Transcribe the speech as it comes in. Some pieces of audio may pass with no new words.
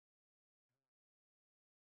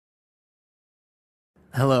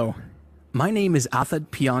Hello, my name is Athat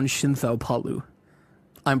Pian Shinthao Palu.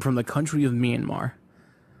 I'm from the country of Myanmar.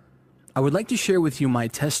 I would like to share with you my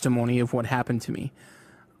testimony of what happened to me,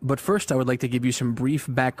 but first I would like to give you some brief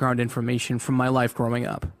background information from my life growing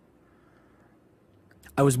up.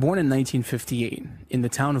 I was born in 1958 in the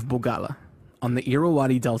town of Bogala, on the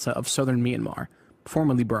Irrawaddy Delta of southern Myanmar,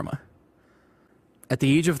 formerly Burma. At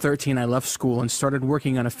the age of 13, I left school and started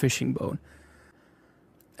working on a fishing boat.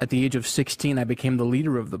 At the age of 16, I became the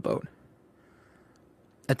leader of the boat.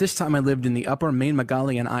 At this time, I lived in the upper main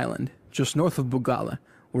Meghallian island, just north of Bogala,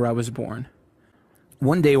 where I was born.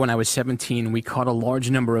 One day when I was 17, we caught a large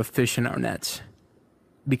number of fish in our nets.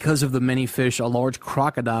 Because of the many fish, a large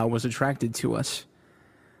crocodile was attracted to us.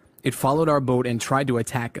 It followed our boat and tried to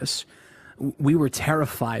attack us. We were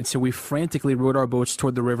terrified, so we frantically rowed our boats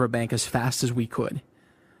toward the riverbank as fast as we could.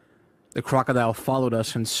 The crocodile followed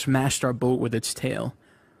us and smashed our boat with its tail.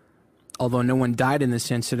 Although no one died in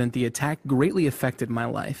this incident, the attack greatly affected my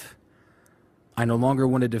life. I no longer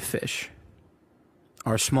wanted to fish.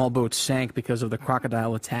 Our small boat sank because of the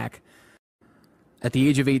crocodile attack. At the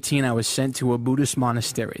age of 18, I was sent to a Buddhist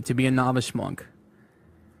monastery to be a novice monk.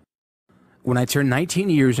 When I turned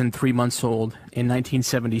 19 years and 3 months old, in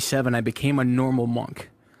 1977, I became a normal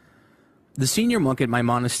monk. The senior monk at my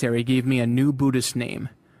monastery gave me a new Buddhist name,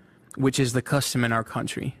 which is the custom in our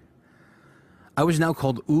country. I was now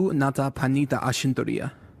called U Nata Panita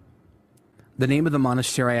Ashintoria. The name of the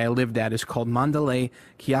monastery I lived at is called Mandalay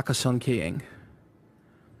Kyakason Keyeng.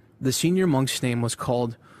 The senior monk's name was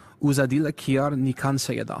called Uzadila Kiar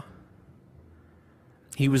Nikansayada.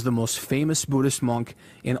 He was the most famous Buddhist monk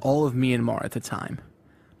in all of Myanmar at the time.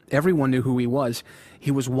 Everyone knew who he was.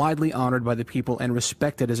 He was widely honored by the people and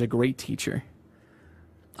respected as a great teacher.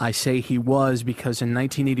 I say he was because in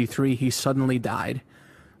 1983 he suddenly died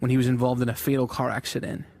when he was involved in a fatal car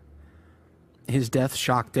accident. His death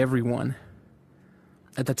shocked everyone.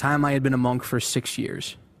 At the time, I had been a monk for 6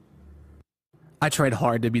 years. I tried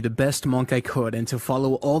hard to be the best monk I could and to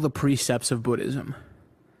follow all the precepts of Buddhism.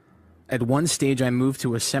 At one stage, I moved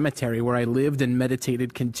to a cemetery where I lived and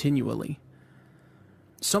meditated continually.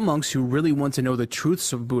 Some monks who really want to know the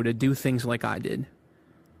truths of Buddha do things like I did.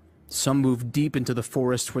 Some move deep into the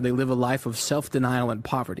forest where they live a life of self-denial and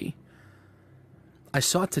poverty. I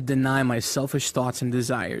sought to deny my selfish thoughts and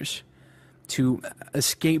desires, to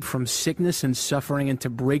escape from sickness and suffering, and to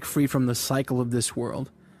break free from the cycle of this world.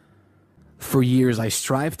 For years, I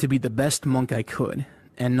strived to be the best monk I could,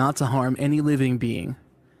 and not to harm any living being.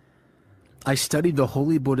 I studied the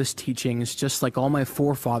holy Buddhist teachings just like all my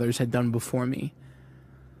forefathers had done before me.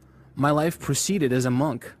 My life proceeded as a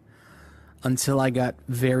monk, until I got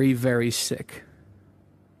very, very sick.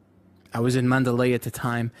 I was in Mandalay at the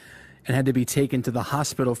time, and had to be taken to the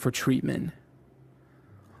hospital for treatment.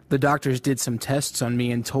 The doctors did some tests on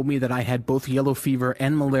me and told me that I had both yellow fever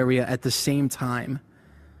and malaria at the same time.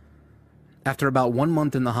 After about 1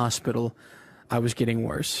 month in the hospital, I was getting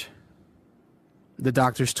worse. The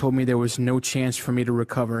doctors told me there was no chance for me to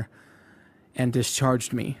recover and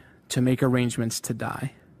discharged me to make arrangements to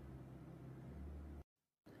die.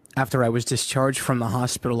 After I was discharged from the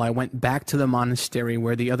hospital, I went back to the monastery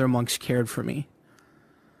where the other monks cared for me.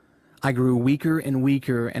 I grew weaker and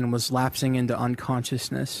weaker and was lapsing into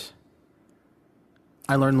unconsciousness.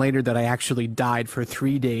 I learned later that I actually died for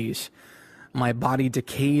 3 days. My body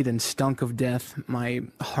decayed and stunk of death. My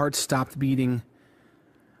heart stopped beating.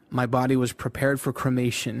 My body was prepared for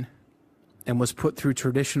cremation and was put through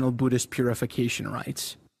traditional Buddhist purification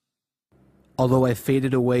rites. Although I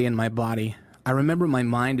faded away in my body, I remember my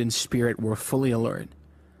mind and spirit were fully alert.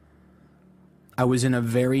 I was in a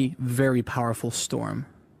very, very powerful storm.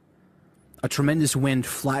 A tremendous wind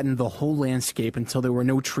flattened the whole landscape until there were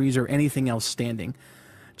no trees or anything else standing,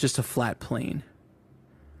 just a flat plain.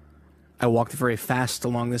 I walked very fast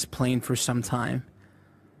along this plain for some time.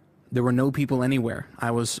 There were no people anywhere. I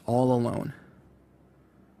was all alone.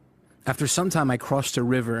 After some time, I crossed a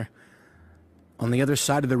river. On the other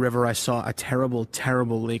side of the river, I saw a terrible,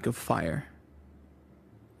 terrible lake of fire.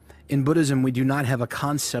 In Buddhism, we do not have a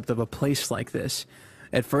concept of a place like this.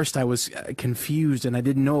 At first I was confused and I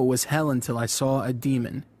didn't know it was hell until I saw a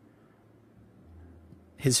demon.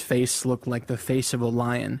 His face looked like the face of a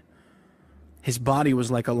lion. His body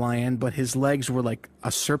was like a lion, but his legs were like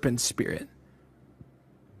a serpent spirit.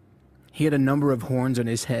 He had a number of horns on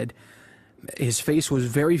his head. His face was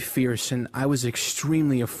very fierce and I was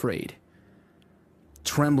extremely afraid.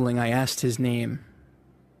 Trembling, I asked his name.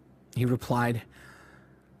 He replied,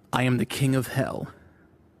 "I am the King of Hell,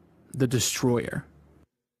 the Destroyer."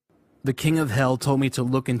 The King of Hell told me to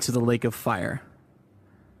look into the lake of fire.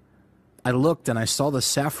 I looked and I saw the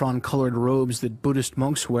saffron-colored robes that Buddhist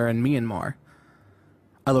monks wear in Myanmar.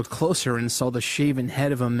 I looked closer and saw the shaven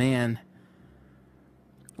head of a man.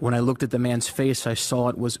 When I looked at the man's face, I saw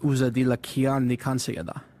it was Uzadila Kian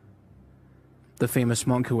Nikansayada, the famous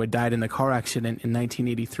monk who had died in a car accident in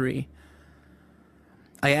 1983.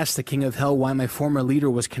 I asked the King of Hell why my former leader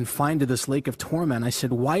was confined to this lake of torment. I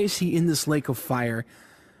said, why is he in this lake of fire?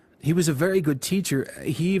 He was a very good teacher.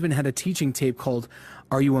 He even had a teaching tape called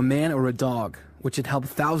Are You a Man or a Dog?, which had helped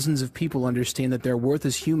thousands of people understand that their worth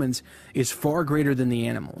as humans is far greater than the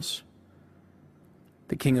animals.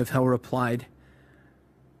 The King of Hell replied,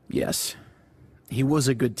 yes, he was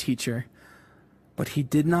a good teacher, but he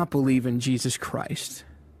did not believe in Jesus Christ.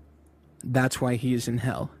 That's why he is in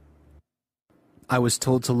hell. I was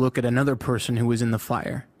told to look at another person who was in the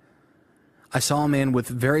fire. I saw a man with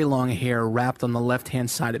very long hair wrapped on the left-hand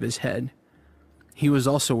side of his head. He was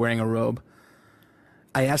also wearing a robe.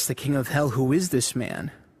 I asked the King of Hell, who is this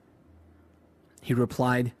man? He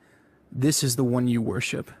replied, this is the one you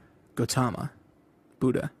worship, Gautama,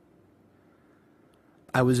 Buddha.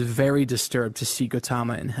 I was very disturbed to see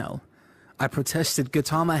Gautama in hell. I protested,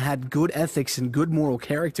 Gautama had good ethics and good moral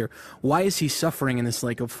character. Why is he suffering in this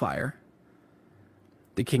lake of fire?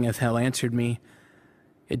 The King of Hell answered me,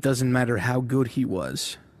 it doesn't matter how good he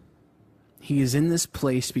was. He is in this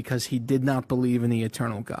place because he did not believe in the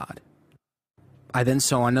eternal God. I then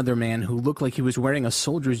saw another man who looked like he was wearing a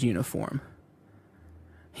soldier's uniform.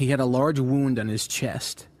 He had a large wound on his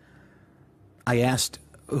chest. I asked,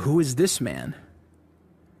 who is this man?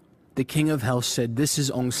 The King of Hell said, this is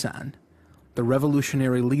Aung San, the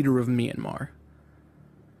revolutionary leader of Myanmar.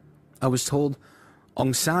 I was told,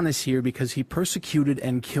 Aung San is here because he persecuted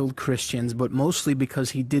and killed Christians, but mostly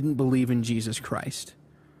because he didn't believe in Jesus Christ.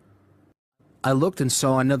 I looked and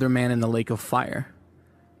saw another man in the lake of fire.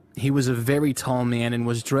 He was a very tall man and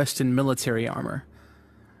was dressed in military armor.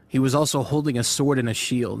 He was also holding a sword and a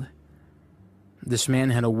shield. This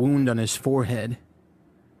man had a wound on his forehead.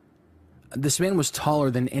 This man was taller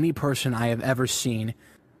than any person I have ever seen.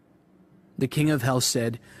 The King of Hell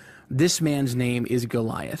said, this man's name is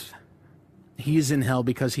Goliath. He is in hell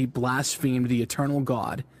because he blasphemed the eternal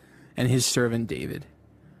God and his servant David.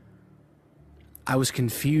 I was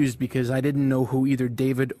confused because I didn't know who either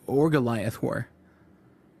David or Goliath were.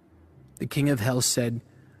 The King of Hell said,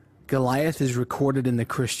 Goliath is recorded in the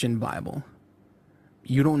Christian Bible.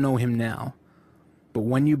 You don't know him now, but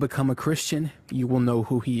when you become a Christian, you will know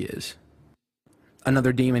who he is.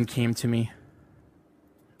 Another demon came to me.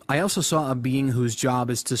 I also saw a being whose job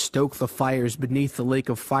is to stoke the fires beneath the lake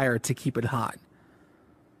of fire to keep it hot.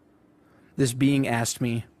 This being asked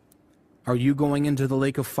me, are you going into the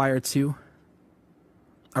lake of fire too?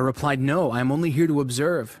 I replied, no, I am only here to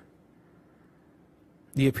observe.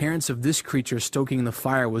 The appearance of this creature stoking the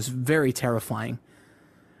fire was very terrifying.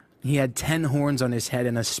 He had 10 horns on his head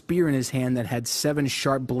and a spear in his hand that had 7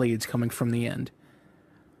 sharp blades coming from the end.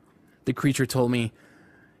 The creature told me,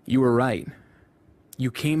 you were right. You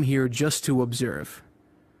came here just to observe.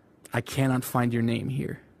 I cannot find your name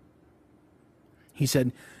here. He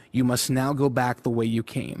said, you must now go back the way you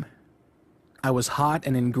came. I was hot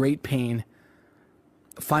and in great pain.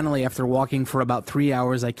 Finally, after walking for about 3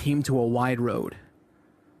 hours, I came to a wide road.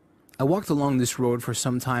 I walked along this road for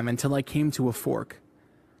some time until I came to a fork.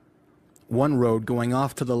 One road going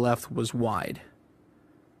off to the left was wide.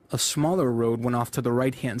 A smaller road went off to the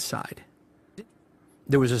right-hand side.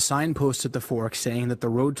 There was a signpost at the fork saying that the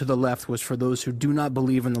road to the left was for those who do not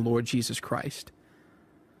believe in the Lord Jesus Christ.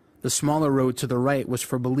 The smaller road to the right was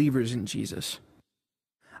for believers in Jesus.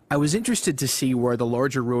 I was interested to see where the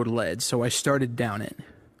larger road led, so I started down it.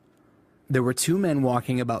 There were 2 men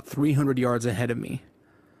walking about 300 yards ahead of me.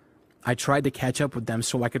 I tried to catch up with them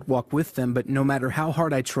so I could walk with them, but no matter how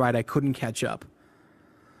hard I tried, I couldn't catch up.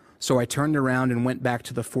 So I turned around and went back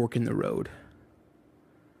to the fork in the road.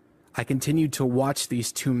 I continued to watch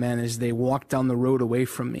these 2 men as they walked down the road away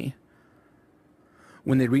from me.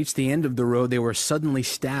 When they reached the end of the road, they were suddenly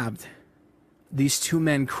stabbed. These 2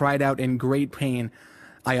 men cried out in great pain.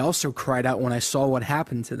 I also cried out when I saw what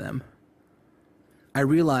happened to them. I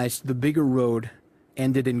realized the bigger road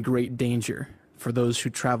ended in great danger for those who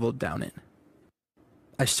traveled down it.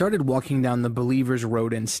 I started walking down the Believer's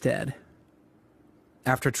Road instead.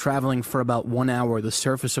 After traveling for about 1 hour, the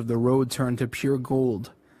surface of the road turned to pure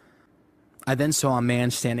gold. I then saw a man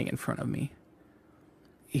standing in front of me.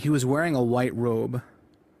 He was wearing a white robe.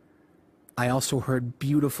 I also heard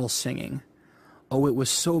beautiful singing. Oh, it was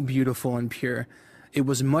so beautiful and pure. It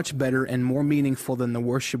was much better and more meaningful than the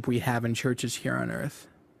worship we have in churches here on earth.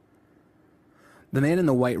 The man in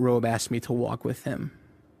the white robe asked me to walk with him.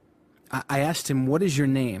 I asked him, what is your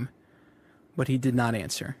name? but he did not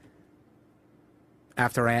answer.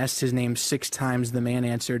 After I asked his name 6 times, the man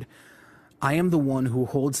answered, "I am the one who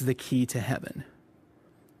holds the key to heaven.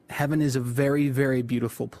 Heaven is a very, very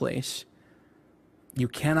beautiful place. You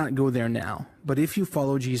cannot go there now, but if you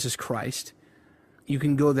follow Jesus Christ, you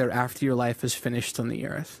can go there after your life is finished on the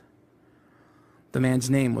earth." The man's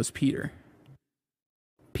name was Peter.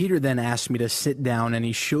 Peter then asked me to sit down, and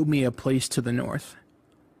he showed me a place to the north.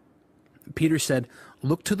 Peter said,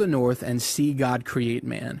 "Look to the north and see God create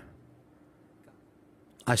man."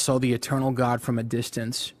 I saw the eternal God from a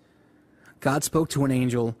distance. God spoke to an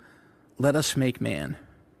angel, "Let us make man."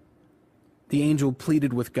 The angel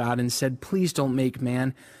pleaded with God and said, "Please don't make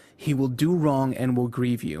man. He will do wrong and will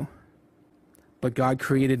grieve you." But God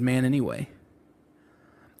created man anyway.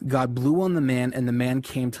 God blew on the man, and the man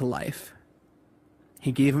came to life.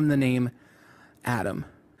 He gave him the name Adam.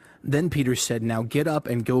 Then Peter said, "Now get up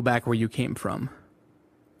and go back where you came from.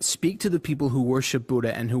 Speak to the people who worship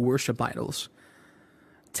Buddha and who worship idols.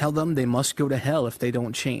 Tell them they must go to hell if they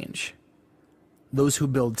don't change. Those who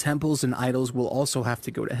build temples and idols will also have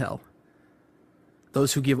to go to hell.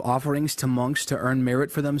 Those who give offerings to monks to earn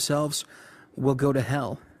merit for themselves will go to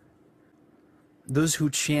hell. Those who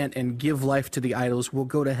chant and give life to the idols will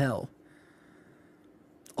go to hell.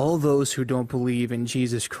 All those who don't believe in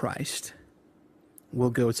Jesus Christ will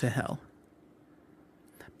go to hell."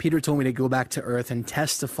 Peter told me to go back to earth and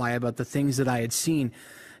testify about the things that I had seen.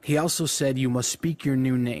 He also said, "You must speak your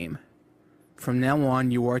new name. From now on,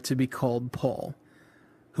 you are to be called Paul,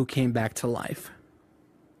 who came back to life."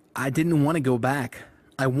 I didn't want to go back.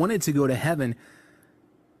 I wanted to go to heaven.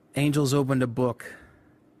 Angels opened a book.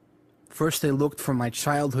 First, they looked for my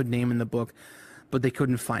childhood name in the book, but they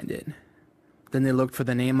couldn't find it. Then they looked for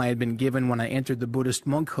the name I had been given when I entered the Buddhist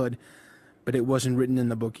monkhood, but it wasn't written in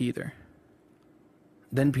the book either.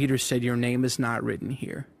 Then Peter said, "Your name is not written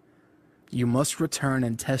here. You must return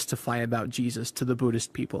and testify about Jesus to the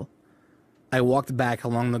Buddhist people." I walked back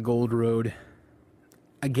along the Gold Road.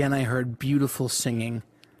 Again, I heard beautiful singing,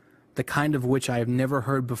 the kind of which I have never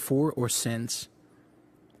heard before or since.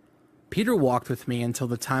 Peter walked with me until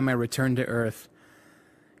the time I returned to earth.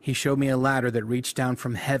 He showed me a ladder that reached down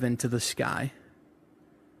from heaven to the sky.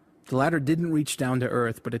 The ladder didn't reach down to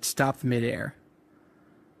earth, but it stopped midair.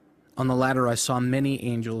 On the ladder I saw many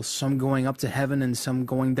angels, some going up to heaven and some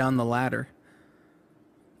going down the ladder.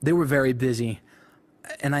 They were very busy,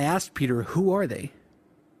 and I asked Peter, "Who are they?"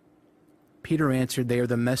 Peter answered, "They are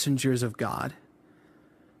the messengers of God.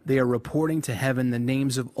 They are reporting to heaven the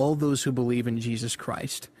names of all those who believe in Jesus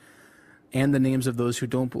Christ, and the names of those who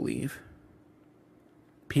don't believe."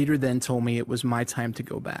 Peter then told me it was my time to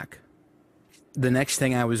go back. The next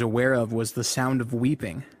thing I was aware of was the sound of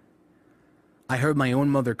weeping. I heard my own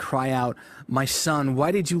mother cry out, "My son,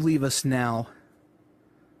 why did you leave us now?"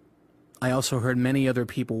 I also heard many other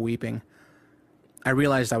people weeping. I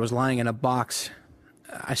realized I was lying in a box.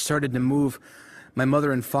 I started to move. My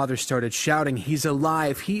mother and father started shouting, "He's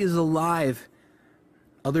alive! He is alive!"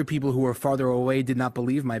 Other people who were farther away did not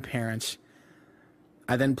believe my parents.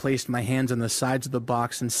 I then placed my hands on the sides of the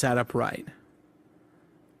box and sat upright.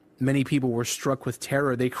 Many people were struck with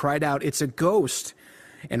terror. They cried out, "It's a ghost!"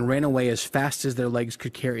 and ran away as fast as their legs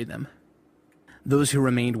could carry them. Those who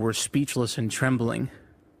remained were speechless and trembling.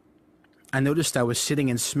 I noticed I was sitting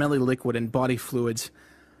in smelly liquid and body fluids,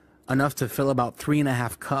 enough to fill about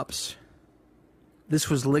 3.5 cups.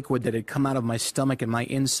 This was liquid that had come out of my stomach and my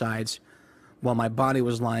insides while my body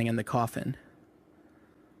was lying in the coffin.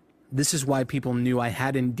 This is why people knew I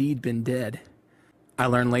had indeed been dead. I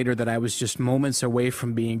learned later that I was just moments away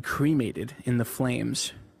from being cremated in the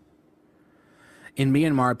flames. In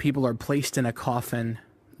Myanmar, people are placed in a coffin.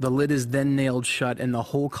 The lid is then nailed shut and the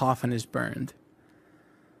whole coffin is burned.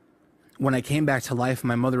 When I came back to life,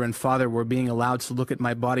 my mother and father were being allowed to look at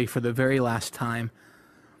my body for the very last time.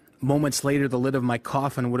 Moments later, the lid of my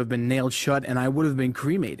coffin would have been nailed shut and I would have been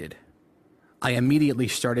cremated. I immediately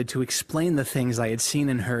started to explain the things I had seen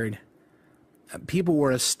and heard. People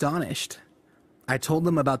were astonished. I told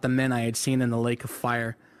them about the men I had seen in the lake of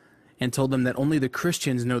fire, and told them that only the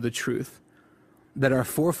Christians know the truth, that our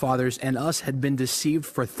forefathers and us had been deceived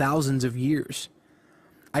for thousands of years.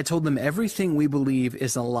 I told them everything we believe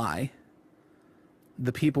is a lie.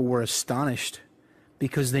 The people were astonished,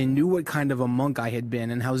 because they knew what kind of a monk I had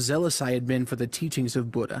been and how zealous I had been for the teachings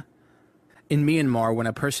of Buddha. In Myanmar, when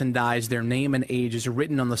a person dies, their name and age is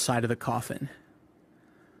written on the side of the coffin.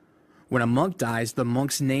 When a monk dies, the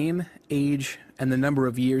monk's name, age, and the number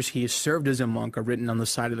of years he has served as a monk are written on the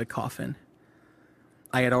side of the coffin.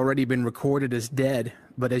 I had already been recorded as dead,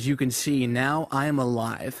 but as you can see, now I am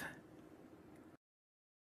alive.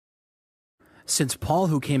 Since Paul,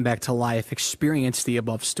 who came back to life, experienced the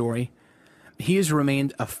above story, he has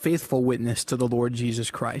remained a faithful witness to the Lord Jesus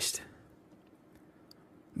Christ.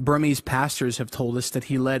 Burmese pastors have told us that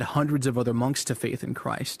he led hundreds of other monks to faith in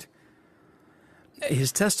Christ.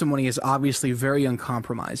 His testimony is obviously very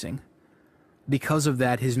uncompromising. Because of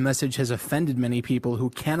that, his message has offended many people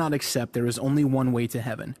who cannot accept there is only one way to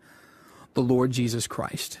heaven, the Lord Jesus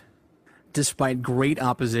Christ. Despite great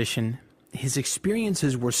opposition, his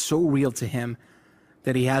experiences were so real to him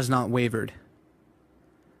that he has not wavered.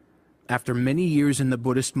 After many years in the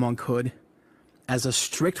Buddhist monkhood, as a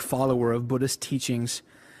strict follower of Buddhist teachings,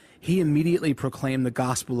 he immediately proclaimed the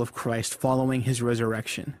gospel of Christ following his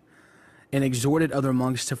resurrection, and exhorted other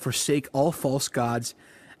monks to forsake all false gods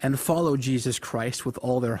and follow Jesus Christ with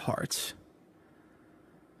all their hearts.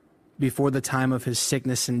 Before the time of his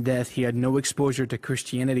sickness and death, he had no exposure to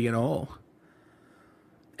Christianity at all.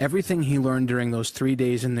 Everything he learned during those 3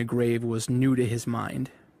 days in the grave was new to his mind.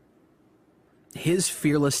 His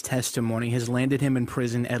fearless testimony has landed him in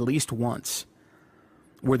prison at least once,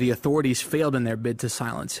 where the authorities failed in their bid to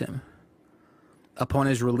silence him. Upon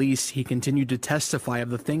his release, he continued to testify of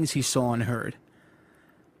the things he saw and heard.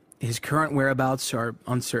 His current whereabouts are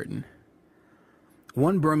uncertain.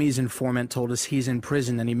 One Burmese informant told us he's in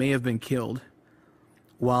prison and he may have been killed,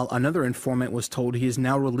 while another informant was told he is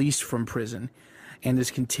now released from prison and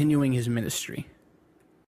is continuing his ministry.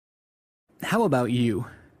 How about you?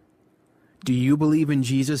 Do you believe in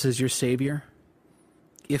Jesus as your Savior?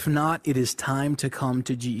 If not, it is time to come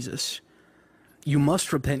to Jesus. You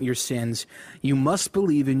must repent your sins. You must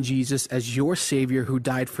believe in Jesus as your Savior who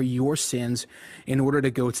died for your sins in order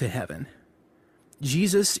to go to heaven.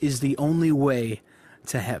 Jesus is the only way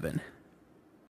to heaven.